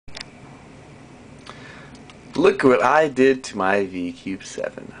Look what I did to my VCube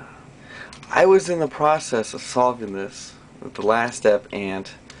 7. I was in the process of solving this with the last step, and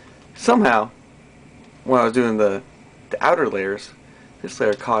somehow, when I was doing the outer layers, this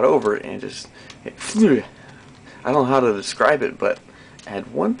layer caught over and just, I don't know how to describe it, but I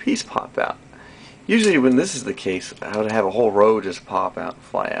had one piece pop out. Usually when this is the case, I would have a whole row just pop out and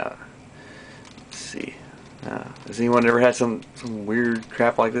fly out. Let's see. Has anyone ever had some weird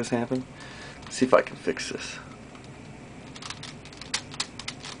crap like this happen? Let's see if I can fix this.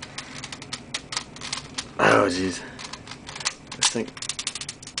 Oh jeez. I think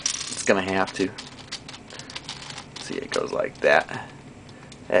it's gonna have to. See, it goes like that.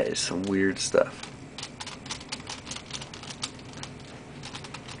 That is some weird stuff.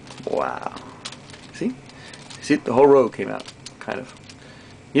 Wow. See? See, the whole row came out, kind of.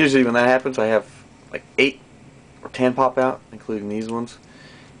 Usually when that happens, I have like 8 or 10 pop out, including these ones,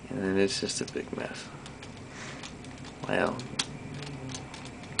 and then it's just a big mess. Well,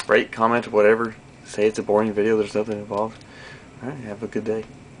 rate, comment, whatever. Say it's a boring video, there's nothing involved. Alright, have a good day.